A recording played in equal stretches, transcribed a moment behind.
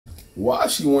Why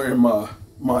is she wearing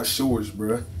my shorts,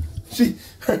 bruh?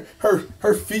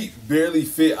 Her feet barely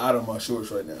fit out of my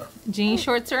shorts right now. Jean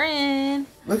shorts are in.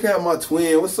 Look at my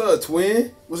twin. What's up,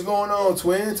 twin? What's going on,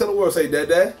 twin? Tell the world, say dad.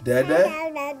 Dad.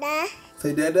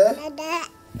 Say dad.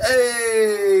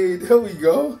 Hey, there we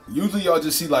go. Usually y'all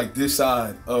just see like this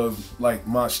side of like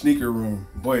my sneaker room,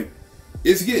 but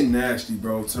it's getting nasty,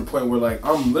 bro, to the point where like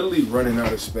I'm literally running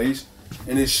out of space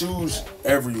and there's shoes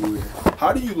everywhere.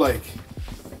 How do you like,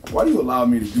 why do you allow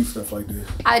me to do stuff like this?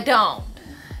 I don't.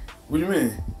 What do you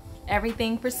mean?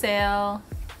 Everything for sale.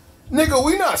 Nigga,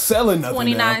 we not selling nothing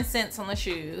 29 cents on the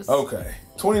shoes. Okay.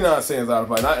 29 cents out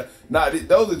of five. Not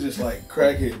those are just like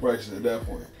crackhead prices at that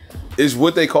point. It's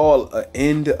what they call an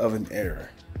end of an era.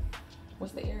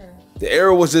 What's the era? The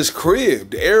era was this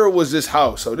crib. The era was this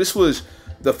house. So this was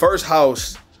the first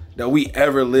house that we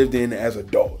ever lived in as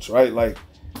adults, right? Like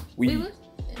we lived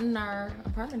in our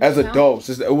apartment. As adults.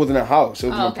 It wasn't a house. It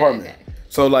was an apartment. Okay.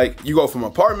 So like you go from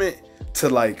apartment to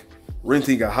like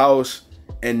renting a house,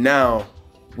 and now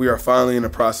we are finally in the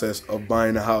process of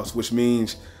buying a house, which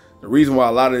means the reason why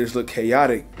a lot of this look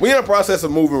chaotic, we're in the process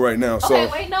of moving right now. Okay,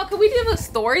 so wait, no, can we do a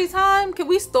story time? Can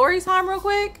we story time real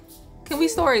quick? Can we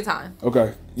story time?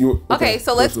 Okay. Okay,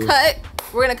 so let's cut.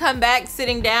 We're gonna come back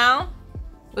sitting down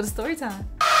with a story time.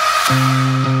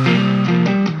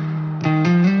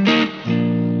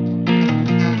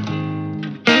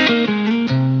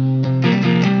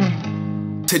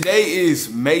 Today is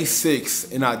May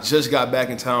 6th, and I just got back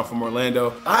in town from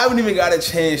Orlando. I haven't even got a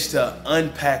chance to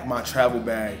unpack my travel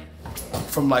bag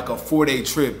from like a 4-day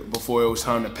trip before it was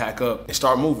time to pack up and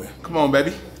start moving. Come on,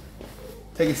 baby.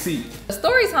 Take a seat. The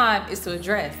story time is to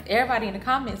address. Everybody in the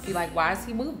comments be like, why is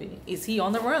he moving? Is he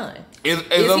on the run? Is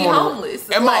he homeless?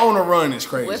 Am I on a run is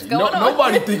crazy. What's going on?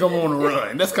 Nobody think I'm on a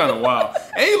run. That's kind of wild.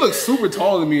 And you look super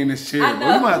tall to me in this chair,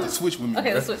 bro. You might have to switch with me.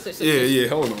 Okay, let's switch. Yeah,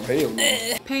 hold on. Hell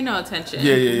no. Pay no attention.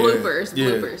 Yeah. Bloopers.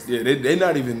 Yeah, they're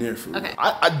not even there for me. Okay.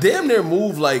 I damn near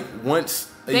move like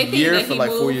once a year for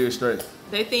like 4 years straight.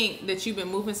 They think that you've been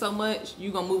moving so much,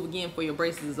 you're gonna move again before your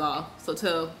braces is off. So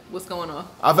tell what's going on.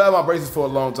 I've had my braces for a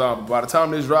long time, but by the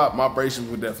time this dropped, my braces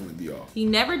would definitely be off. He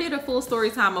never did a full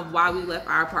story time of why we left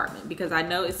our apartment, because I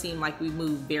know it seemed like we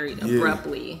moved very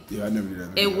abruptly. Yeah, I never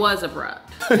did that. It was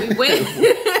abrupt.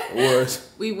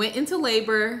 We went into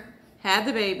labor, had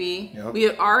the baby. Yep. We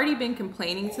had already been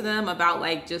complaining to them about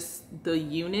like just the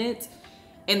unit,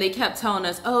 and they kept telling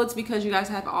us, oh, it's because you guys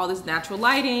have all this natural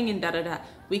lighting and da-da-da.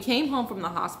 We came home from the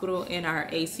hospital and our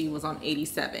AC was on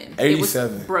 87. 87.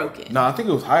 It was broken. No, I think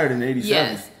it was higher than 87.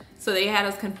 Yes. So they had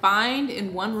us confined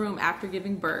in one room after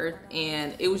giving birth,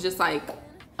 and it was just like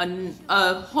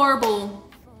a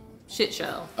horrible shit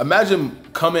show. Imagine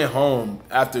coming home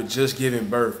after just giving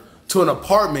birth to an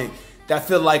apartment that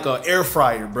felt like an air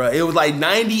fryer, bro. It was like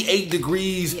 98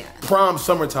 degrees, prime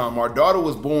summertime. Our daughter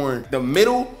was born the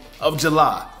middle of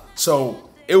July. So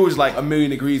it was like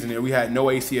 1,000,000 degrees in there. We had no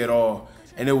AC at all.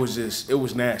 And it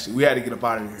was nasty. We had to get up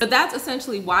out of there. But that's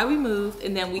essentially why we moved.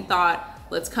 And then we thought,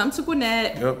 let's come to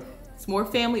Gwinnett. Yep. It's more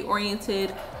family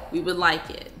oriented. We would like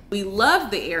it. We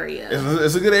love the area.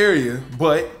 It's a good area,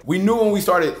 but we knew when we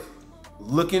started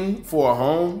looking for a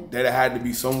home that it had to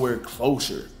be somewhere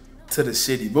closer to the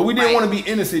city. But we didn't want to be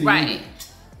in the city. Right. Either.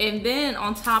 And then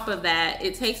on top of that,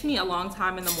 it takes me a long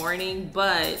time in the morning,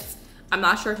 but I'm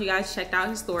not sure if you guys checked out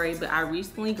his story, but I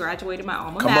recently graduated my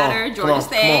alma mater, Georgia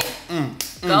State.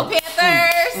 Go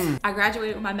Panthers! I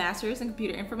graduated with my master's in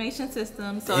computer information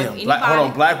systems. So if anybody, hold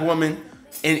on, black woman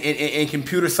in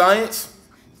computer science,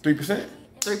 3%.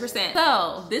 3%.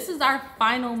 So this is our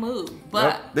final move,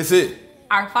 but that's it.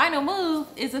 Our final move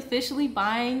is officially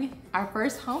buying our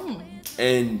first home.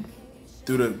 And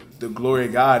through the glory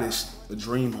of God, it's a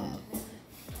dream home.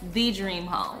 The dream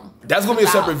home. That's gonna be a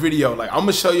separate video. Like I'm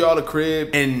gonna show y'all the crib,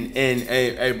 and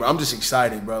hey, bro, I'm just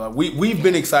excited, bro. Like we've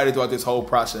been excited throughout this whole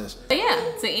process. But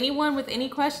yeah, to anyone with any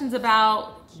questions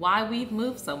about why we've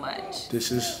moved so much,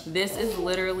 this is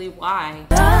literally why.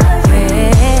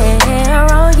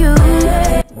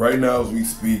 Right now as we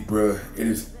speak, bro, it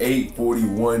is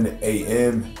 8:41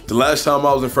 a.m. The last time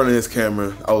I was in front of this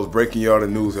camera, I was breaking y'all the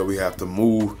news that we have to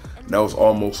move, and that was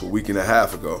almost a week and a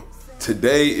half ago.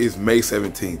 Today is May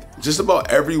 17th. Just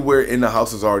about everywhere in the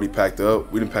house is already packed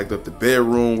up. We done packed up the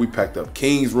bedroom, we packed up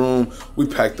King's room, we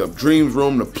packed up Dream's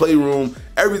room, the playroom.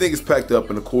 Everything is packed up,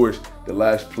 and of course, the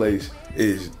last place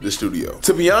is the studio.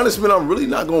 To be honest, man, I'm really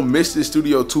not gonna miss this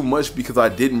studio too much because I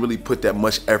didn't really put that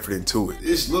much effort into it.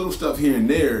 It's little stuff here and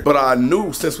there, but I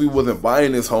knew since we wasn't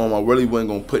buying this home, I really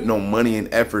wasn't gonna put no money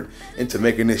and effort into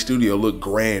making this studio look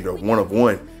grand or one of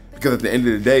one. because at the end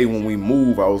of the day, when we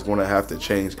move, I was gonna have to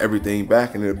change everything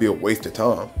back and it'd be a waste of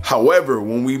time. However,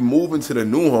 when we move into the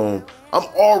new home, I'm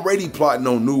already plotting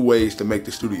on new ways to make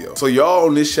the studio. So y'all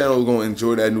on this channel is gonna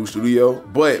enjoy that new studio,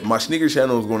 but my sneaker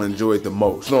channel is gonna enjoy it the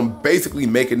most. So I'm basically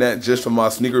making that just for my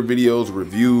sneaker videos,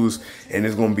 reviews, and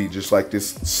it's gonna be just like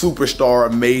this superstar,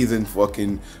 amazing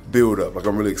fucking build up. Like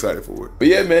I'm really excited for it. But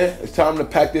yeah, man, it's time to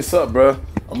pack this up, bro.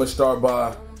 I'm gonna start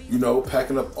by, you know,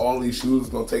 packing up all these shoes. It's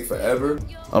gonna take forever.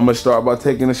 I'm gonna start by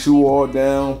taking the shoe all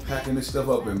down, packing this stuff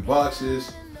up in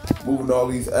boxes, moving all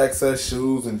these excess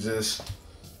shoes and just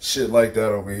shit like that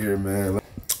over here, man.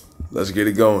 Let's get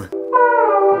it going.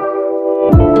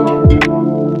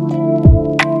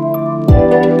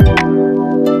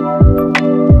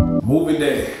 Moving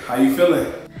day, how you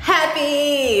feeling?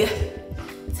 Happy.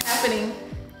 It's happening.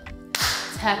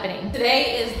 It's happening.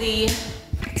 Today is the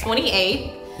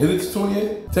 28th. Is it the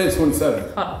 28th? Today's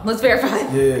 27th. Hold on, let's verify.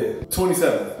 Yeah,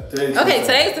 27th. Okay,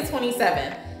 today's the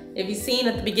 27th. If you've seen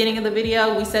at the beginning of the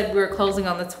video, we said we were closing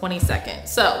on the 22nd.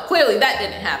 So clearly that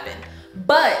didn't happen.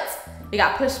 But we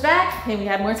got pushed back and we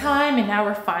had more time and now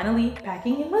we're finally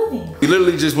packing and moving. We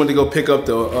literally just went to go pick up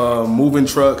the moving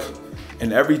truck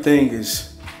and everything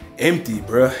is empty,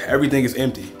 bruh. Everything is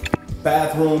empty.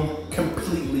 Bathroom,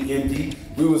 completely empty.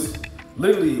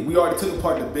 We already took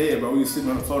apart the bed, bro. We were sitting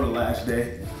on the floor the last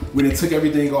day. We done took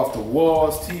everything off the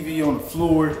walls, TV on the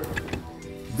floor.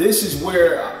 This is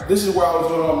where I was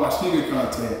doing all my sneaker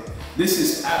content. This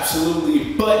is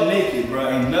absolutely butt naked, bro.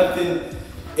 Ain't nothing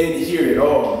in here at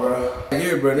all, bro.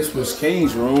 Here, bro, this was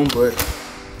King's room, but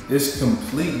it's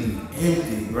completely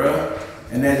empty, bro.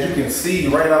 And as you can see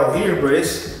right out here, bro,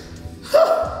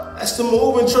 that's the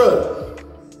moving truck.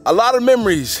 A lot of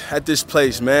memories at this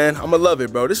place, man. I'ma love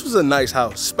it, bro. This was a nice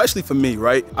house, especially for me,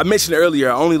 right? I mentioned earlier,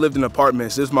 I only lived in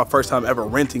apartments. This was my first time ever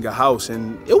renting a house,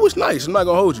 and it was nice. I'm not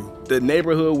gonna hold you. The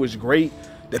neighborhood was great.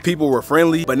 The people were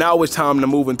friendly, but now it's time to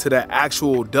move into that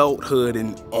actual adulthood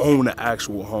and own an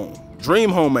actual home. Dream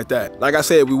home at that. Like I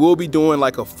said, we will be doing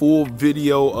like a full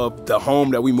video of the home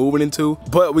that we moving into,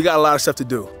 but we got a lot of stuff to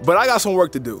do. But I got some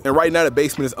work to do. And right now the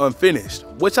basement is unfinished,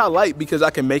 which I like because I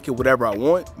can make it whatever I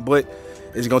want, but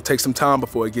it's gonna take some time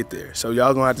before I get there. So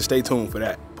y'all gonna have to stay tuned for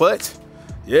that. But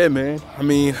yeah, man, I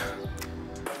mean,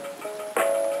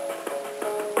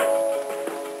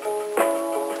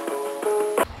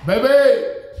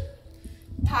 baby!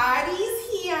 Party's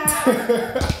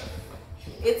here.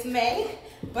 It's May,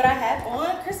 but I have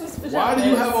on Christmas pajamas. Why do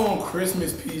you have on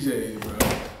Christmas PJs, bro?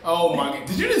 Oh my God,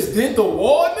 did you just dent the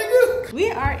wall, nigga?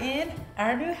 We are in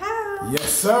our new house.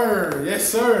 Yes, sir, yes,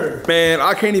 sir. Man,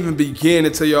 I can't even begin to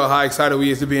tell y'all how excited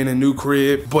we is to be in a new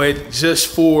crib, but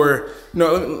just for,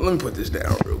 no, let me put this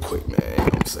down real quick, man, you know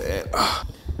what I'm saying?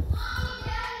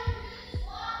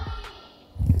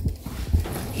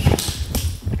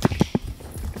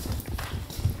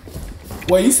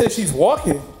 Wait, you said she's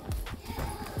walking?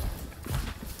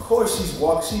 Of course she's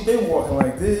walking. She's been walking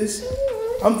like this.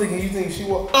 I'm thinking you think she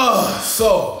walk.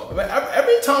 So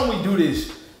every time we do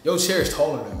this, your chair is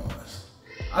taller than mine.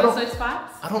 I don't. Switch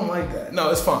spots? I don't like that. No,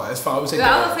 it's fine. It's fine. I would say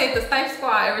if the Snipe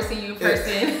squad ever see you in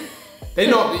person. They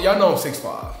know. Y'all know I'm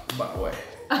 6'5", by the way.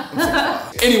 I'm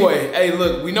 6'5". Anyway, hey,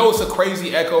 look. We know it's a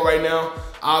crazy echo right now.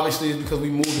 Obviously, it's because we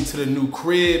moved into the new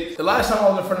crib. The last time I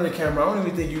was in front of the camera, I don't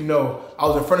even think you know, I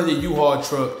was in front of the U-Haul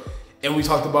truck and we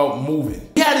talked about moving.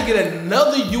 We had to get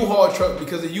another U-Haul truck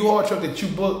because the U-Haul truck that you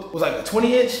booked was like a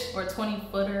 20-inch? Or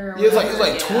 20-footer. Yeah, it was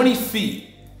like 20 feet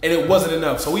and it wasn't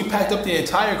enough. So we packed up the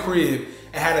entire crib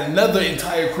and had another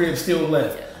entire crib still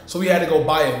left. Yeah. So we had to go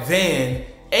buy a van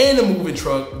and a moving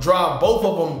truck, drive both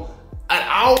of them an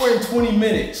hour and 20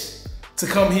 minutes to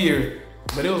come here.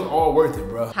 But it was all worth it,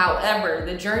 bro. However,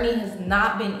 the journey has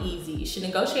not been easy. She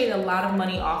negotiated a lot of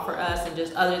money off for us and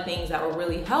just other things that were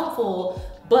really helpful.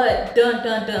 But dun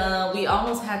dun dun, we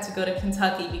almost had to go to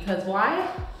Kentucky because why?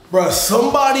 Bro,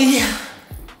 somebody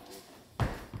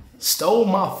stole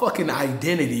my fucking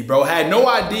identity, bro. I had no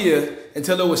idea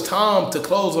until it was time to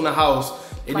close on the house.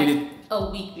 It like needed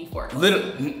a week before closing.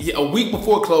 Literally, yeah, a week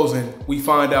before closing, we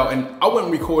find out, and I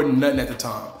wasn't recording nothing at the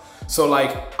time. So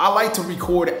like, I like to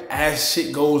record as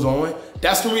shit goes on.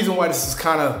 That's the reason why this is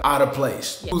kind of out of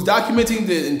place. Yeah. I was documenting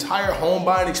the entire home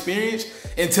buying experience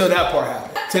until that part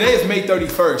happened. Today is May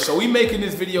 31st, so we making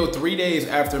this video 3 days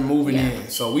after moving in.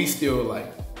 So we still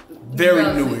like very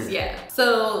new here. Yeah.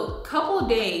 So couple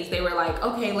days, they were like,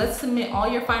 okay, let's submit all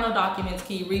your final documents.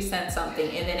 Can you resend something?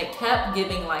 And then it kept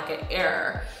giving like an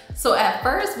error. So at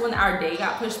first, when our day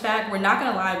got pushed back, we're not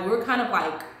gonna lie, we were kind of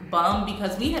like bummed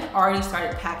because we had already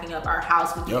started packing up our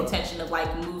house with the intention of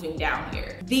like moving down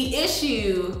here. The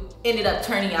issue ended up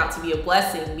turning out to be a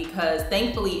blessing because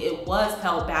thankfully it was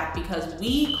held back because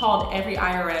we called every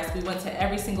IRS, we went to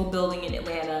every single building in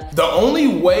Atlanta. The only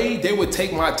way they would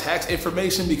take my tax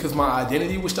information because my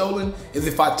identity was stolen is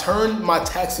if I turned my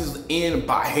taxes in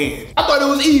by hand. I thought it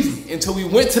was easy until we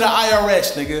went to the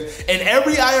IRS, nigga, and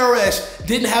every IRS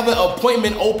didn't have an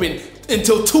appointment open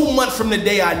until 2 months from the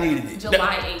day I needed it.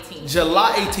 July 18th.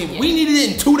 July 18th. Yeah. We needed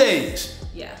it in 2 days.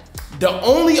 Yeah. The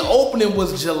only opening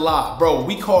was July. Bro,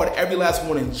 we called every last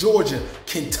one in Georgia,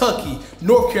 Kentucky,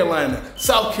 North Carolina,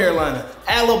 South Carolina,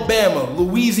 Alabama,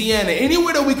 Louisiana,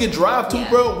 anywhere that we could drive to,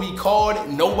 bro, we called.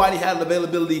 Nobody had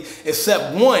availability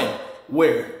except one.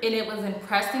 Where? And it was in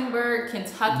Prestonburg,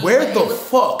 Kentucky. Where the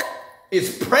fuck?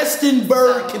 It's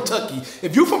Prestonburg, Kentucky.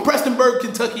 If you're from Prestonburg,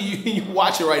 Kentucky, you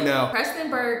watch it right now.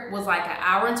 Prestonburg was like an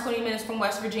hour and 20 minutes from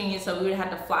West Virginia, so we would have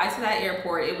to fly to that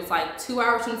airport. It was like 2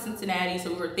 hours from Cincinnati, so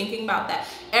we were thinking about that.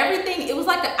 Everything, it was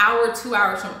like an hour, 2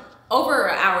 hours from, over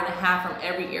an hour and a half from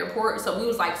every airport. So we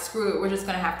was like, screw it, we're just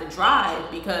gonna have to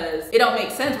drive because it don't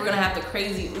make sense. We're gonna have to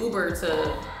crazy Uber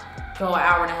to go an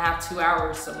hour and a half, 2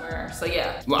 hours somewhere, so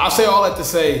yeah. Well, I'll say all that to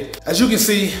say, as you can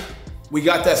see, we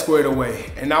got that squared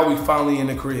away, and now we finally in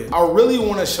the crib. I really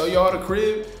wanna show y'all the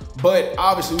crib, but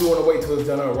obviously we wanna wait till it's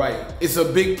done up right. It's a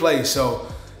big place, so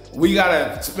we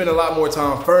gotta spend a lot more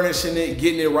time furnishing it,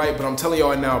 getting it right, but I'm telling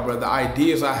y'all now, bro, the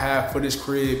ideas I have for this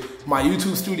crib, my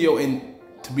YouTube studio, and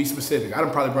to be specific, I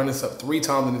done probably brought this up 3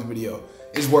 times in this video.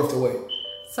 It's worth the wait.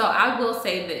 So I will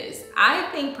say this, I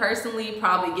think personally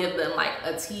probably give them like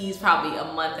a tease probably a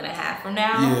month and a half from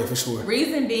now. Yeah, for sure.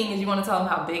 Reason being is you wanna tell them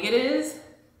how big it is?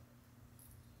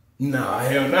 Nah,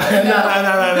 hell nah,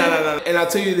 nah. And I'll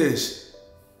tell you this,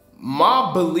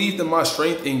 my belief and my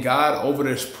strength in God over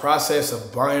this process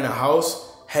of buying a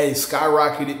house has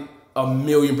skyrocketed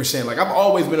 1,000,000%. Like, I've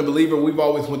always been a believer. We've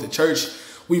always went to church.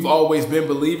 We've always been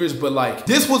believers, but like,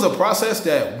 this was a process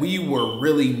that we were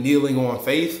really kneeling on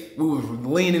faith. We were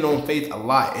leaning on faith a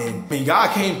lot. And I mean,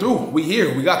 God came through. We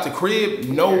here, we got the crib,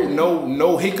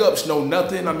 no hiccups, no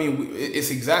nothing. I mean,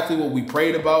 it's exactly what we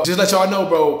prayed about. Just let y'all know,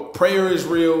 bro, prayer is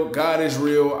real, God is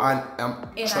real. I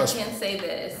can say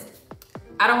this,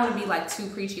 I don't want to be like too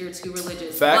preachy or too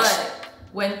religious, Facts. But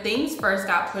when things first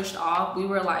got pushed off, we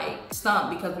were like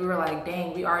stumped because we were like,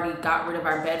 dang, we already got rid of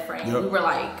our bed frame. We were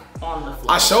like on the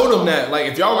floor. I showed them that.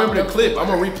 Like, if y'all remember the clip, I'm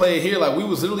gonna replay it here. Like, we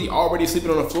was literally already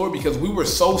sleeping on the floor because we were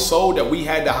so sold that we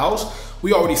had the house.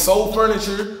 We already sold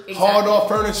furniture, hauled off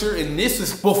furniture, and this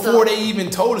is before they even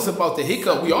told us about the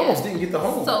hiccup. We almost didn't get the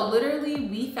home. So literally,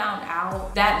 we found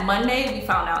out that Monday, we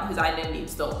found out his identity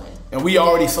was stolen. And we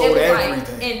already sold everything.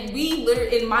 Like, and we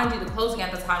literally, and mind you, the closing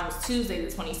at the time was Tuesday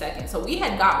the 22nd. So we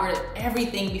had got rid of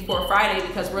everything before Friday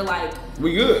because we're like,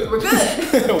 we good. We're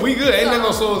good. We good. Ain't nothing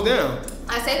gonna slow us down.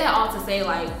 I say that all to say,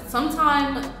 like,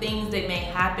 sometimes things that may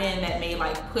happen that may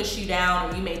like push you down,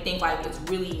 or you may think like it's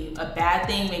really a bad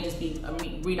thing, may just be a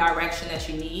redirection that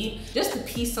you need. Just the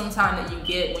peace sometimes that you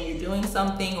get when you're doing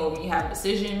something or when you have a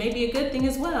decision may be a good thing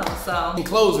as well. So in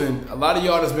closing, a lot of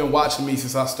y'all that's been watching me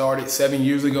since I started 7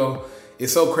 years ago.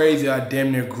 It's so crazy I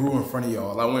damn near grew in front of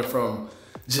y'all. I went from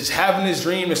just having this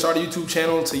dream to start a YouTube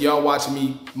channel to y'all watching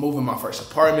me move in my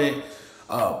first apartment,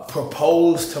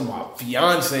 propose to my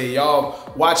fiance. Y'all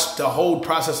watched the whole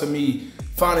process of me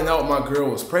finding out my girl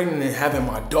was pregnant and having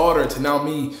my daughter, to now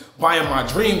me buying my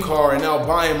dream car and now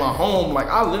buying my home. Like,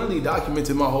 I literally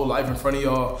documented my whole life in front of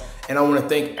y'all, and I want to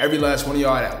thank every last one of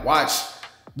y'all that watched,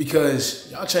 because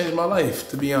y'all changed my life,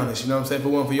 to be honest. You know what I'm saying? If it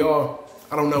wasn't for y'all,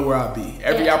 I don't know where I'd be.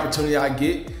 Every opportunity I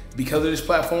get because of this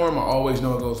platform, I always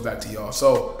know it goes back to y'all.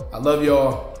 So I love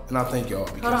y'all and I thank y'all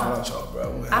because without y'all,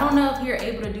 bro. I don't know if you're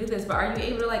able to do this, but are you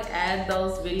able to like add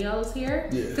those videos here?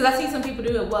 Yeah. Because I see some people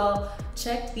do it. Well,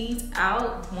 check these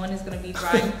out. One is gonna be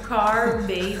driving car,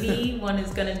 baby. One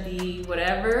is gonna be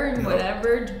whatever,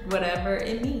 whatever,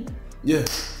 and me. Yeah.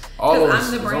 All those.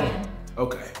 I'm the brand.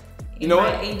 Okay. You know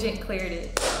what? My agent cleared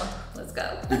it. So let's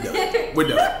go. We're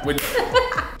done. We're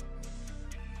done.